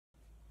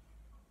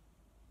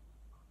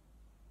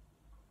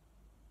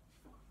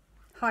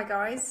Hi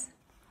guys,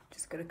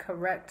 just going to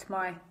correct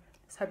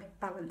let's hope it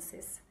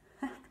balances.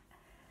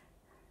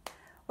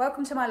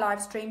 Welcome to my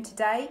live stream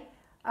today.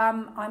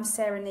 I'm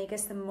Sarah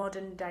Negus, the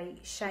modern day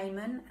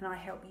shaman, and I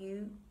help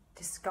you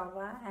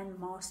discover and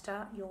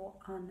master your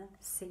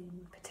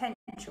unseen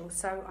potential.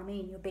 So, I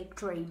mean your big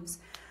dreams.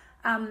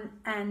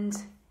 And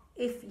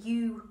if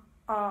you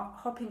are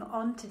hopping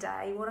on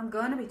today, what I'm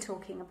going to be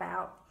talking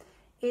about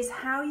is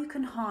how you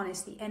can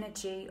harness the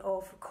energy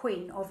of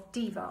Queen, of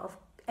Diva, of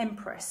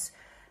Empress,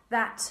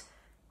 that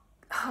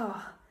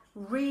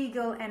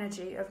regal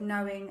energy of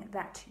knowing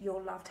that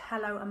you're loved.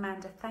 Hello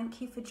Amanda, thank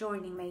you for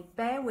joining me.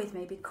 Bear with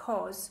me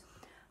because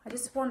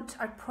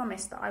I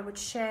promised that I would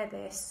share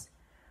this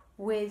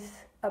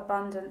with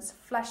Abundance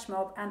Flash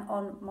Mob and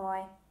on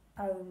my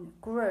own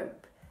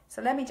group.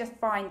 So let me just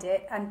find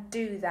it and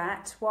do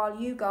that while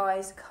you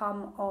guys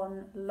come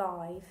on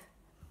live.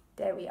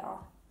 There we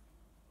are.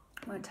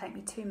 It won't take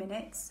me 2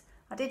 minutes.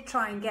 I did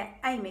try and get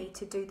Amy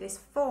to do this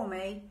for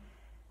me,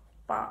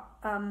 but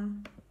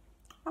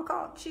I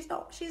can't, she's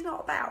not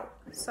about.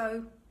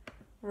 So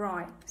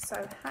right,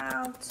 so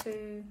how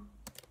to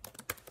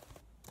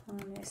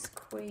harness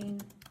Queen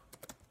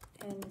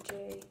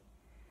energy.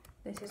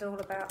 This is all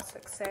about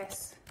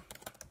success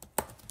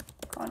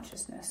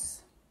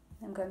consciousness.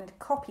 I'm going to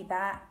copy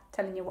that,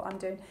 telling you what I'm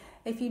doing.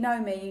 If you know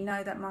me, you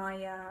know that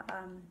my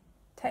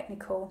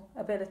technical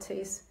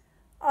abilities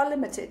are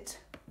limited.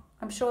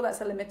 I'm sure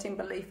that's a limiting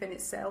belief in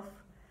itself,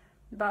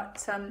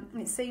 but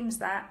it seems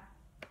that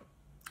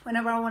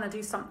whenever I want to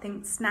do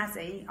something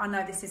snazzy, I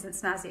know this isn't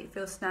snazzy, it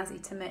feels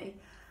snazzy to me,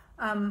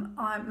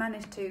 I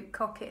managed to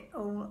cock it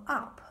all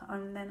up,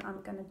 and then I'm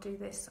going to do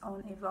this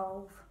on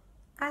Evolve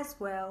as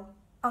well.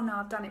 Oh no,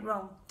 I've done it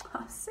wrong.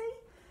 See,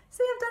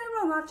 I've done it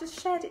wrong, I've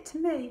just shared it to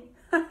me.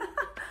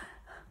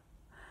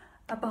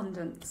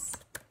 Abundance.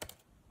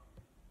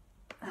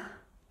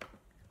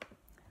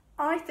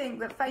 I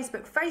think that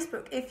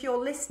Facebook, if you're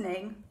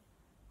listening,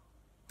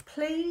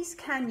 please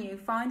can you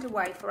find a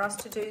way for us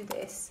to do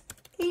this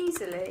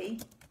easily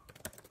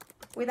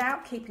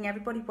without keeping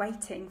everybody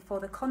waiting for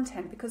the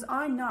content, because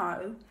I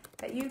know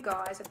that you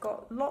guys have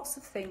got lots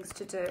of things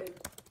to do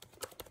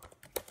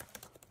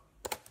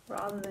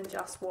rather than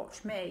just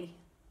watch me.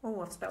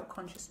 Oh, I've spelled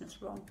consciousness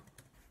wrong.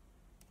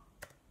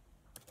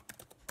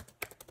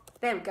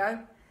 There we go.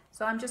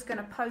 So I'm just going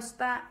to post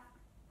that,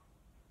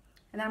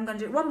 and then I'm going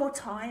to do it one more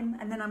time,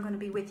 and then I'm going to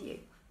be with you.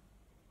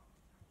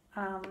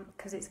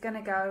 Because it's going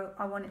to go,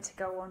 I want it to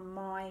go on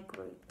my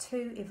group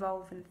too,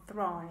 Evolve and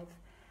Thrive.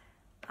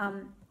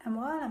 And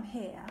while I'm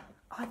here,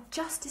 I've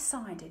just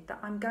decided that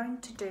I'm going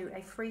to do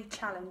a free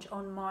challenge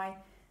on my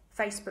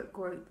Facebook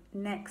group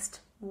next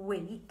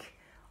week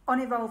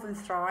on Evolve and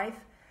Thrive.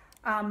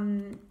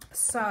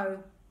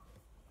 So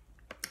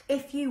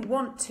if you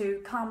want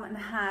to come and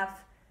have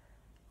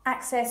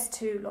access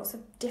to lots of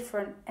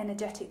different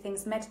energetic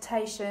things,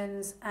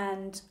 meditations,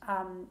 and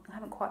I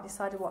haven't quite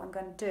decided what I'm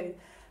going to do,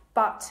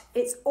 but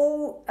it's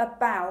all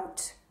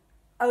about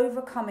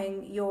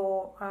overcoming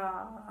your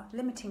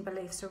limiting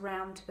beliefs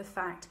around the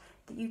fact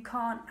that you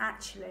can't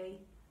actually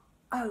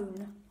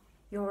own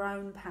your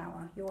own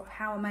power,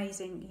 how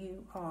amazing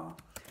you are.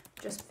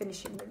 Just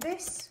finishing with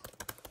this,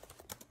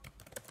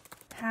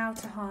 how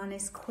to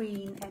harness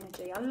Queen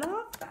energy. I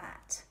love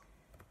that.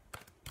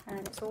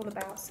 And it's all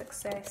about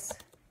success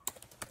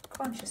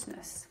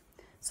consciousness.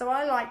 So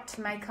I like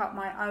to make up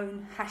my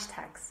own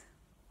hashtags,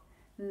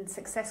 and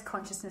success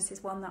consciousness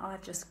is one that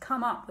I've just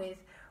come up with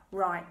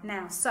right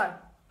now. So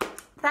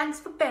thanks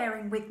for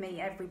bearing with me,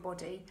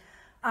 everybody.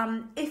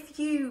 If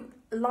you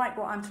like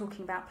what I'm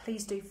talking about,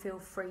 please do feel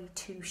free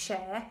to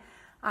share.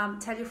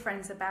 Tell your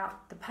friends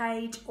about the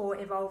page or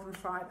Evolve and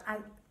Thrive.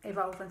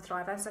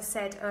 As I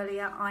said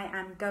earlier, I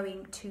am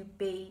going to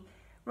be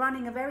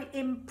running a very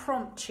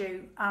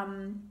impromptu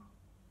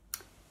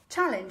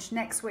challenge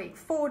next week,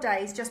 4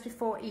 days just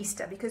before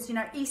Easter, because you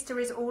know Easter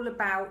is all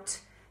about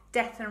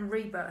death and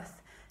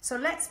rebirth. So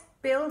let's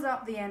build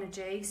up the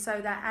energy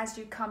so that as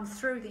you come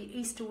through the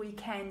Easter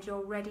weekend,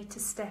 you're ready to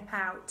step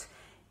out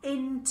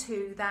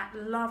into that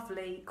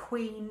lovely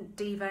Queen,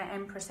 Diva,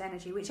 Empress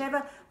energy,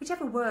 whichever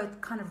word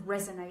kind of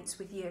resonates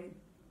with you.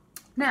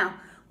 Now,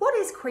 what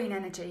is Queen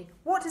energy?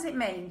 What does it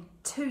mean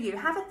to you?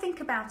 Have a think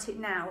about it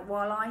now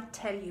while I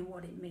tell you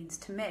what it means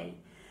to me.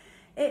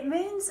 It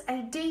means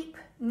a deep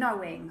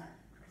knowing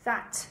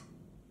that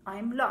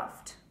I'm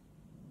loved,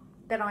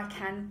 that I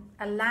can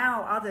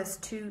allow others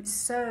to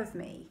serve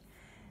me,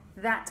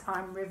 that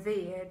I'm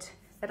revered,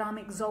 that I'm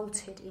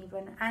exalted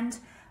even, and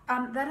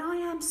that I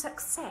am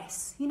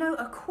success. You know,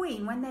 a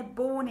queen, when they're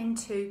born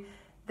into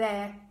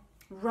their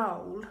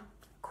role,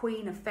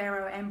 Queen of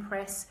Pharaoh,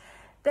 Empress,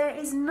 there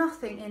is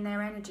nothing in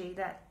their energy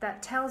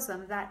that tells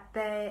them that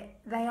they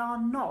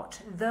are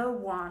not the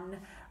one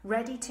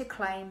ready to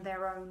claim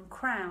their own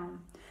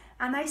crown.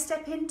 And they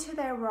step into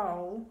their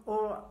role,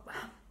 or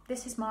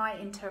this is my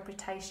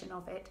interpretation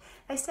of it,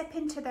 they step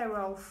into their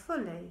role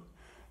fully,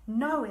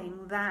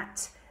 knowing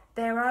that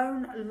their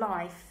own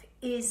life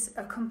is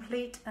a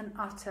complete and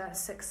utter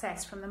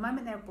success from the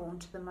moment they're born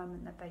to the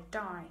moment that they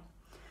die.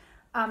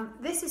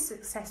 This is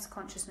success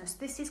consciousness.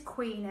 This is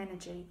queen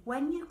energy.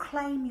 When you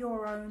claim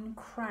your own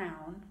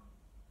crown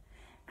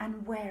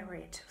and wear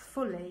it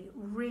fully,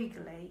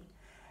 regally,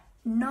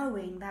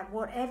 knowing that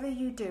whatever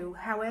you do,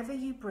 however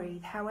you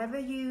breathe, however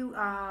you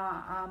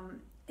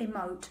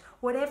emote,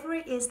 whatever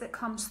it is that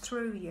comes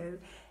through you,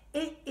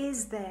 it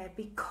is there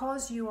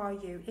because you are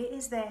you. It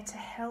is there to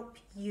help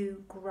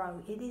you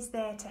grow. It is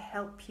there to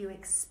help you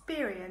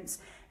experience,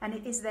 and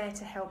it is there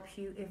to help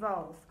you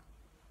evolve.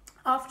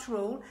 After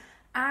all,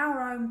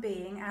 our own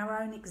being, our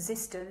own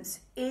existence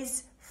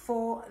is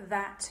for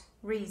that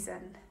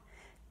reason,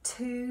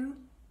 to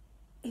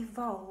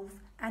evolve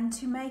and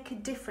to make a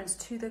difference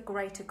to the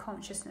greater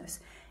consciousness.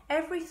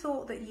 Every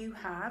thought that you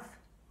have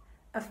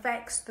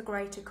affects the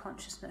greater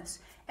consciousness.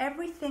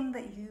 Everything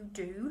that you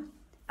do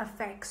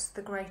affects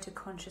the greater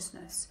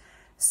consciousness.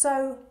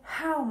 So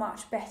how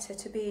much better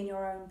to be in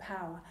your own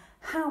power?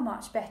 How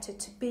much better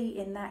to be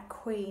in that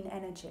queen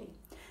energy?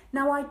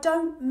 Now, I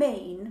don't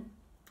mean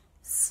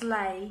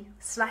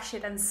slash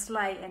it and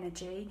slay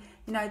energy,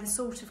 you know, the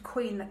sort of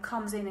queen that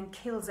comes in and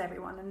kills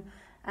everyone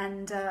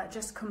and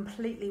just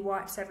completely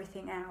wipes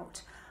everything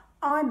out.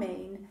 I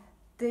mean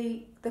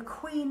the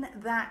queen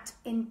that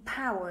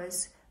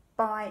empowers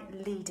by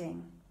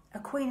leading. A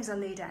queen is a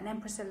leader, an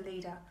empress is a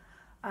leader,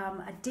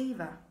 a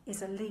diva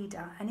is a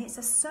leader, and it's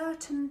a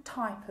certain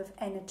type of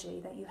energy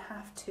that you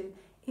have to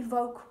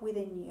evoke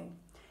within you.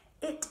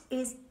 It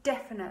is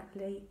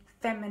definitely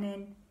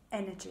feminine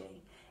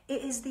energy.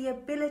 It is the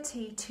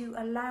ability to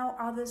allow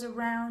others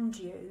around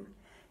you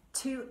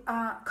to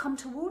come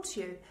towards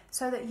you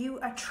so that you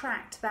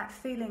attract that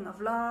feeling of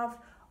love,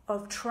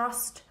 of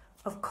trust,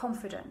 of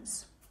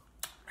confidence.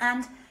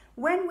 And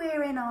when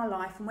we're in our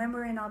life and when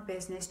we're in our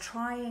business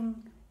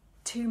trying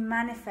to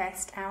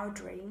manifest our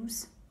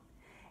dreams,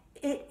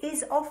 it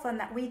is often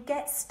that we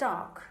get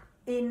stuck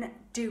in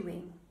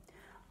doing.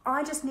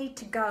 I just need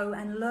to go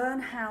and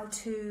learn how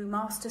to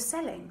master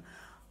selling.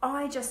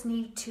 I just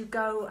need to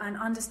go and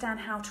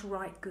understand how to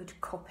write good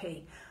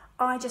copy.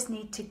 I just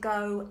need to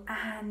go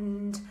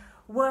and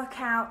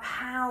work out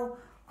how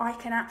I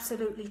can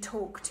absolutely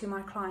talk to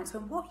my clients.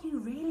 When what you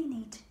really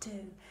need to do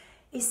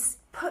is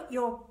put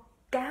your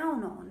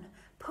gown on,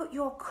 put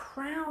your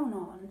crown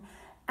on,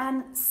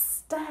 and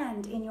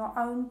stand in your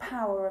own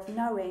power of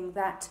knowing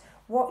that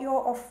what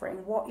you're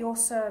offering, what you're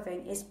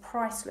serving is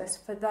priceless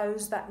for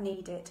those that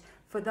need it,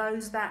 for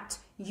those that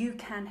you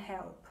can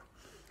help.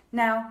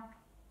 Now,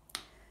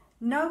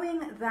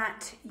 knowing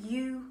that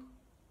you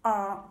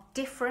are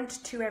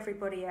different to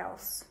everybody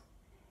else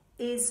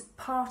is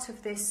part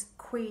of this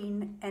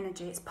queen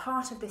energy. It's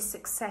part of this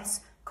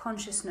success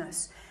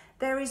consciousness.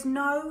 There is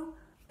no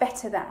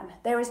better than,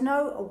 there is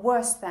no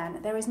worse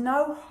than, there is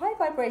no high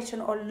vibration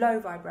or low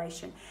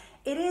vibration.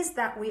 It is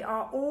that we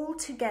are all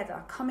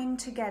together, coming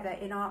together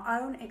in our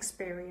own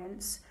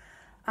experience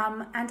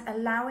and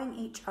allowing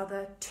each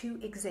other to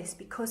exist,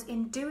 because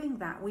in doing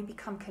that we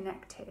become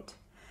connected.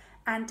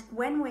 And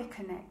when we're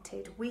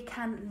connected, we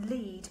can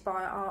lead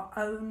by our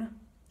own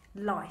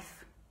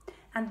life.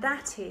 And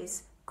that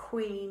is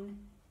queen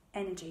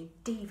energy,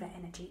 diva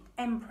energy,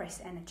 empress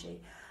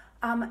energy.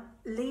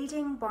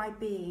 Leading by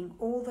being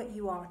all that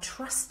you are,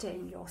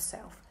 trusting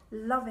yourself,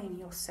 loving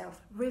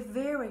yourself,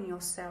 revering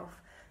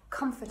yourself,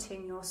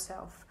 comforting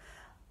yourself,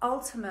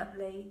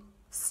 ultimately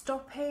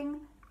stopping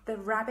the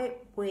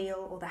rabbit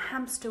wheel or the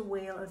hamster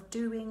wheel of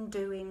doing,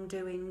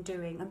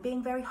 and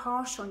being very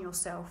harsh on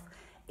yourself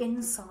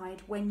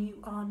inside when you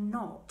are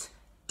not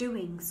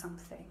doing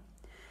something.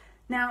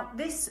 Now,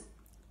 this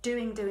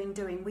doing,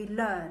 we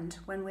learned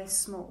when we're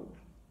small.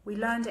 We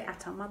learned it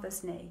at our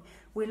mother's knee.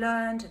 We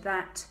learned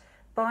that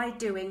by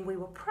doing we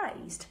were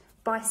praised.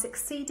 By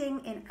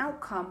succeeding in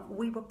outcome,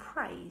 we were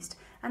praised.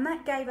 And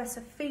that gave us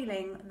a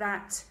feeling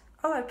that,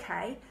 oh,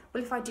 okay,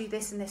 well, if I do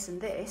this and this and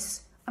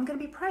this, I'm going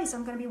to be praised,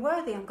 I'm going to be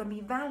worthy, I'm going to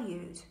be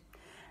valued.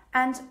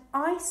 And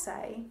I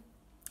say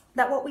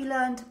that what we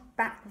learned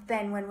back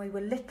then when we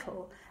were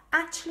little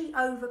actually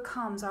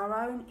overcomes our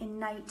own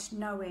innate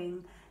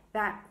knowing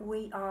that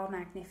we are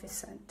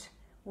magnificent,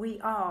 we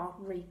are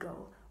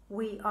regal,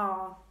 we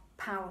are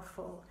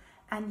powerful,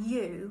 and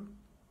you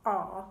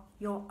are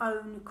your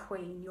own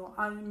queen, your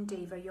own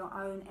diva, your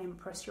own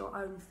empress, your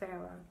own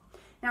pharaoh.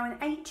 Now, in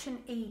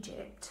ancient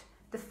Egypt,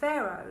 the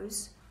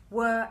pharaohs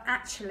were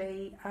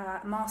actually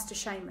master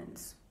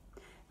shamans.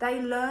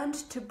 They learned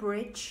to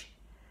bridge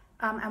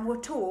and were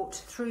taught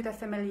through their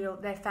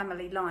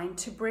family line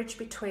to bridge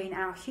between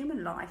our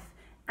human life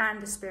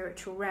and the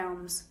spiritual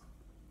realms.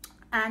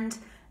 And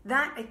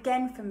that,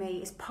 again, for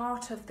me, is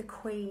part of the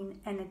queen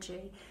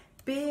energy.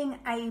 Being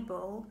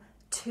able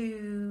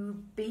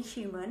to be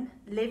human,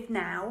 live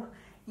now,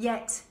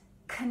 yet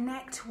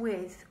connect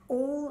with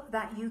all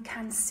that you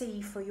can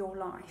see for your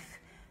life.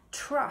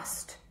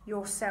 Trust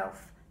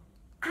yourself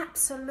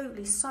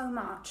absolutely so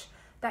much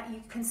that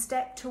you can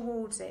step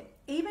towards it.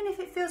 Even if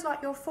it feels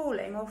like you're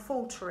falling or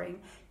faltering,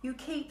 you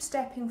keep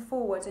stepping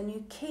forward and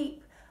you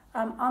keep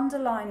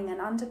underlining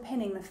and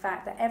underpinning the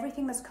fact that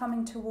everything that's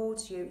coming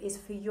towards you is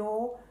for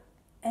your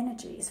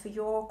energy. It's for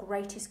your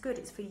greatest good.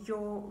 It's for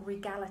your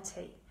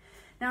regality.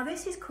 Now,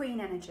 this is Queen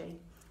energy,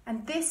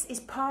 and this is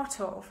part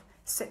of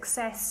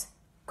success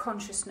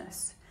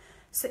consciousness.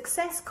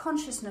 Success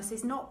consciousness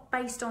is not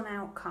based on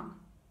outcome.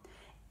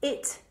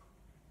 It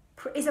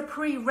is a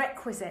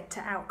prerequisite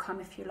to outcome,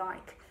 if you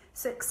like.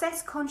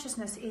 Success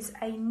consciousness is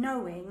a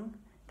knowing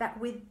that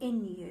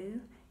within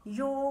you,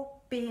 your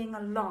being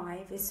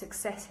alive is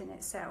success in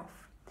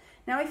itself.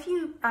 Now, if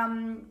you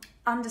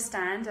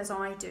understand, as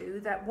I do,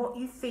 that what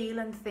you feel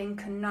and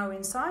think and know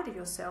inside of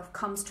yourself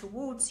comes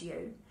towards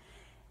you,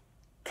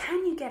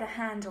 can you get a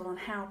handle on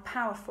how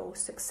powerful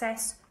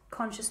success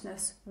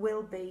consciousness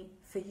will be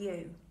for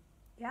you?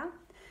 Yeah?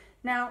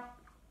 Now,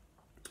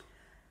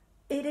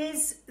 it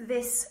is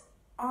this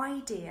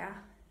idea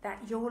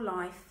that your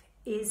life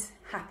is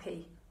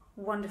happy,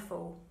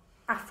 wonderful,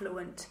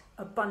 affluent,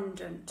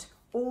 abundant,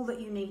 all that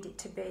you need it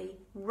to be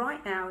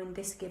right now in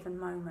this given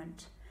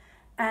moment.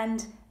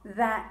 And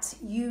that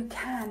you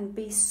can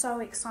be so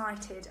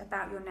excited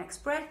about your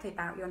next breath,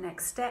 about your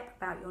next step,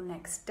 about your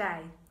next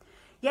day.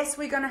 Yes,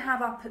 we're going to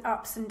have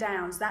ups and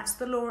downs. That's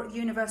the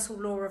universal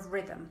law of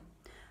rhythm.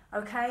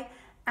 Okay?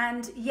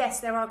 And yes,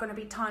 there are going to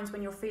be times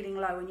when you're feeling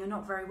low and you're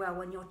not very well,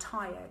 when you're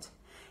tired.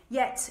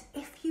 Yet,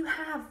 if you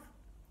have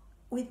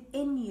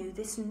within you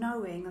this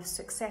knowing of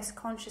success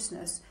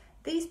consciousness,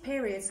 these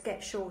periods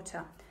get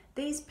shorter.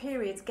 These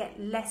periods get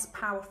less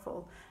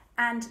powerful,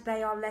 and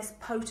they are less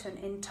potent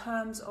in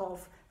terms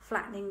of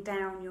flattening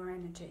down your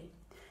energy.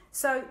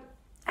 So,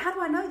 how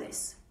do I know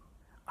this?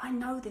 I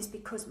know this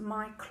because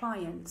my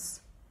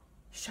clients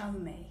show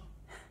me.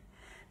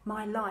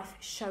 My life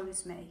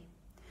shows me.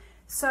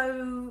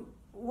 So,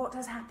 what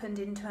has happened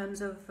in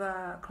terms of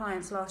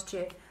clients last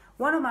year?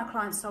 One of my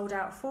clients sold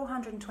out a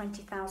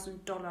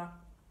 $420,000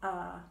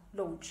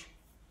 launch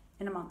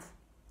in a month.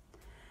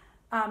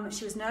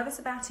 She was nervous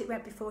about it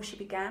right before she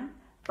began,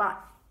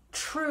 but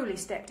truly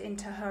stepped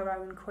into her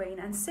own queen.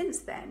 And since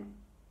then,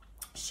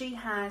 she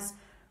has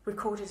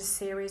recorded a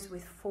series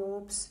with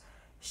Forbes.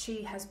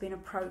 She has been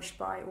approached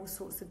by all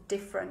sorts of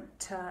different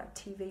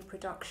TV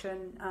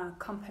production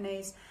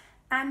companies,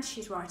 and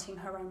she's writing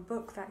her own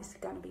book that is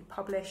going to be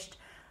published.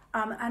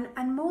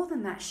 And more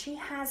than that, she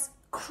has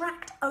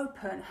cracked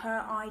open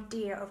her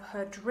idea of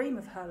her dream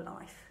of her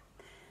life.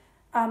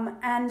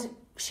 And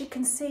she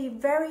can see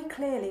very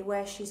clearly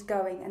where she's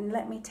going, and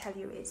let me tell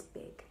you, it's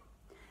big.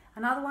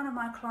 Another one of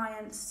my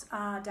clients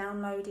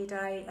downloaded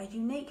a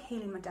unique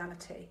healing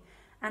modality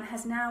and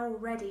has now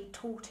already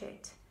taught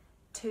it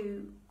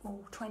to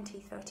 20,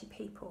 30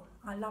 people.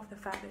 I love the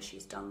fact that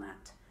she's done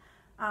that.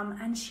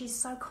 And she's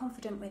so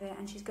confident with it,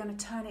 and she's going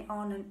to turn it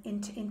on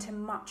and into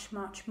much,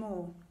 much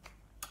more.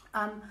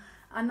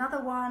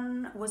 Another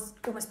one was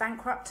almost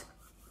bankrupt,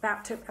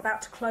 about to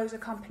close a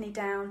company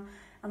down,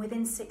 and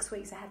within 6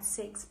 weeks I had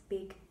 6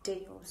 big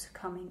deals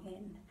coming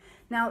in.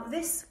 Now,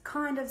 this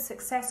kind of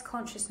success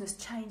consciousness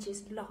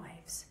changes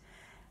lives,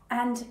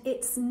 and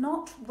it's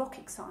not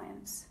rocket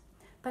science,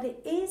 but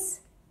it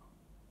is,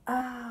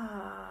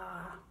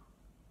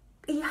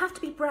 you have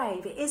to be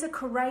brave. It is a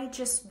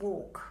courageous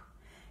walk.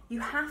 You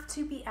have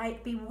to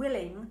be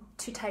willing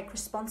to take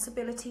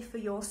responsibility for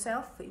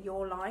yourself, for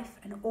your life,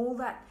 and all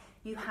that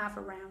you have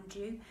around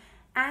you,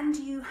 and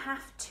you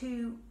have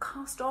to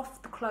cast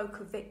off the cloak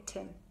of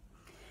victim.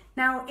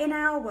 Now, in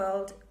our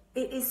world,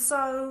 it is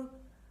so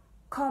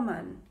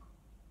common,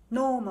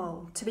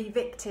 normal, to be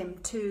victim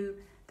to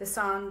the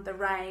sun, the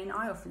rain.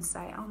 I often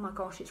say, oh my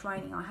gosh, it's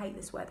raining, I hate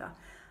this weather.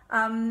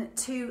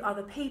 To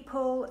other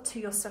people, to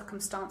your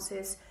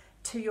circumstances,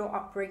 to your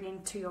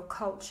upbringing, to your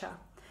culture.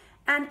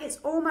 And it's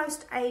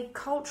almost a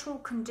cultural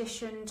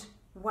conditioned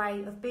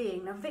way of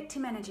being. Now,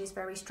 victim energy is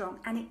very strong,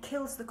 and it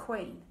kills the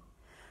queen.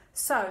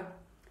 So,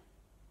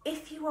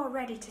 if you are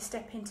ready to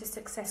step into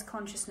success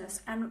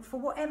consciousness, and for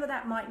whatever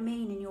that might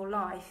mean in your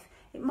life,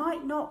 it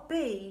might not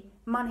be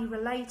money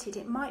related,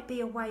 it might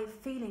be a way of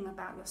feeling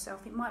about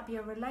yourself, it might be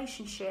a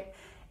relationship,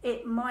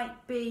 it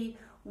might be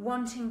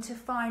wanting to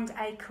find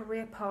a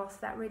career path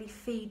that really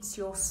feeds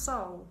your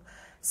soul.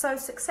 So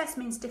success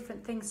means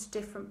different things to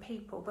different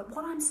people, but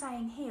what I'm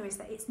saying here is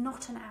that it's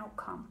not an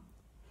outcome.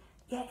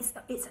 Yeah,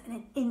 it's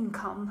an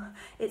income.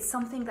 It's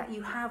something that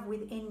you have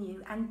within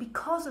you, and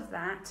because of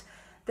that,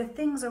 the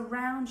things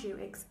around you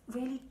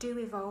really do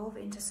evolve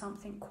into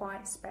something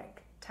quite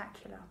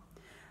spectacular.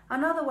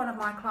 Another one of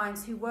my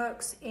clients who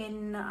works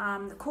in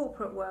the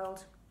corporate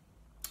world,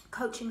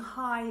 coaching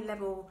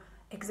high-level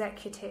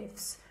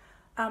executives,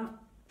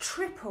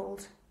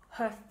 tripled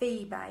her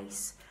fee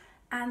base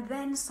and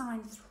then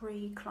signed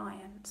 3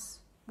 clients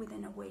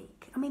within a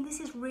week. I mean, this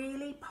is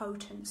really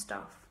potent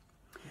stuff.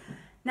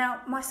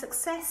 Now, my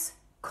Success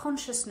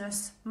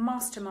Consciousness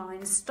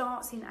Mastermind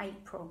starts in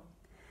April,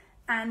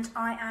 and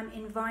I am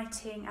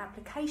inviting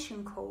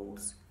application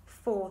calls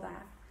for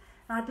that.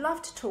 And I'd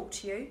love to talk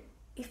to you.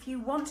 If you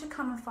want to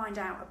come and find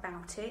out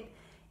about it,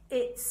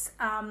 it's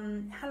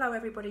hello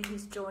everybody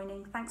who's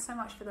joining. Thanks so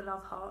much for the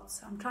love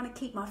hearts. I'm trying to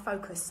keep my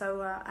focus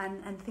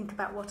and think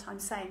about what I'm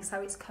saying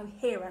so it's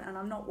coherent and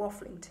I'm not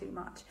waffling too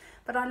much.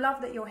 But I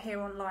love that you're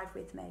here on live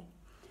with me.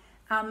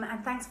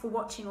 And thanks for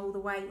watching all the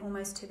way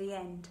almost to the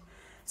end.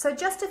 So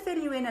just to fill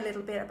you in a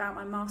little bit about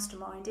my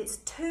mastermind, it's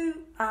 2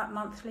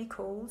 monthly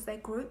calls. They're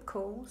group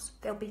calls.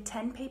 There'll be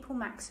 10 people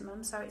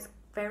maximum, so it's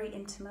very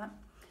intimate.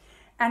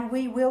 And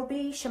we will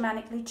be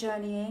shamanically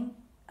journeying,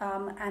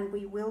 and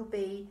we will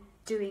be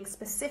doing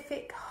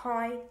specific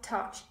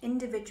high-touch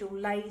individual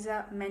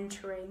laser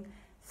mentoring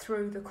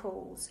through the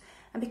calls.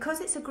 And because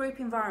it's a group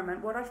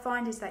environment, what I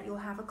find is that you'll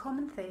have a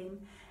common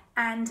theme,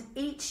 and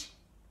each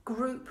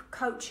group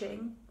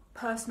coaching,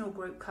 personal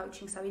group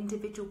coaching, so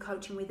individual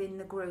coaching within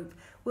the group,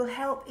 will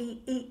help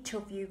each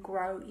of you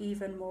grow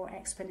even more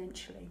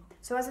exponentially.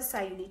 So as I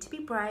say, you need to be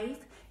brave,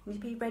 you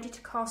need to be ready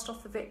to cast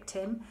off the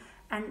victim,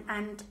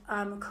 and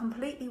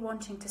completely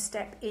wanting to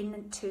step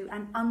into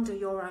and under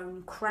your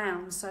own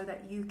crown so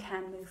that you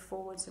can move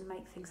forwards and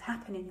make things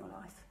happen in your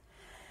life.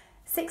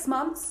 6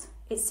 months,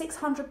 it's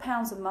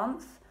 £600 a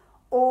month,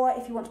 or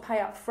if you want to pay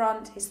up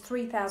front, it's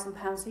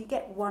 £3,000, so you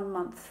get 1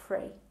 month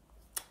free.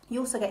 You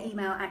also get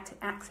email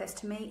access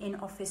to me in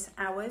office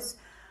hours,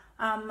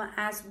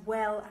 as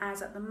well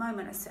as at the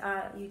moment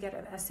you get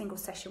a single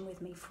session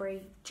with me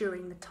free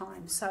during the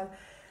time. So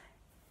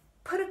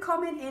put a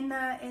comment in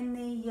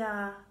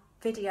the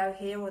video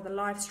here or the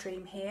live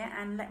stream here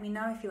and let me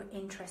know if you're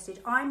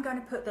interested. I'm going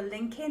to put the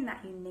link in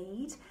that you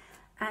need,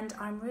 and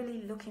I'm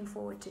really looking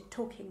forward to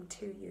talking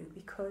to you,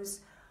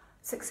 because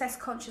success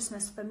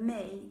consciousness for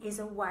me is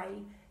a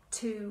way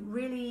to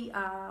really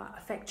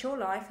affect your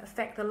life,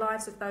 affect the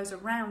lives of those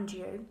around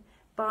you.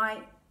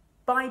 By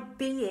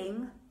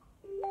being,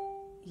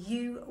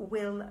 you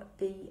will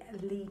be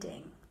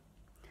leading.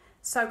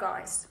 So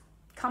guys,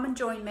 come and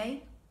join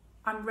me.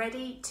 I'm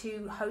ready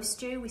to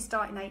host you. We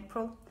start in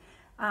April,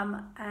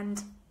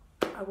 and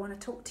I want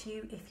to talk to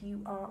you if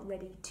you are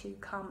ready to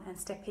come and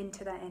step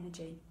into that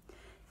energy.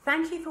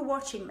 Thank you for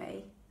watching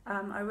me.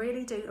 I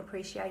really do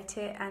appreciate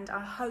it, and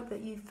I hope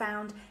that you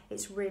found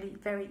it's really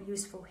very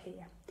useful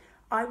here.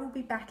 I will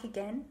be back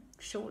again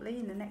shortly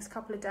in the next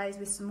couple of days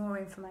with some more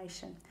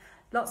information.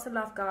 Lots of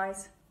love,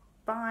 guys.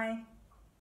 Bye.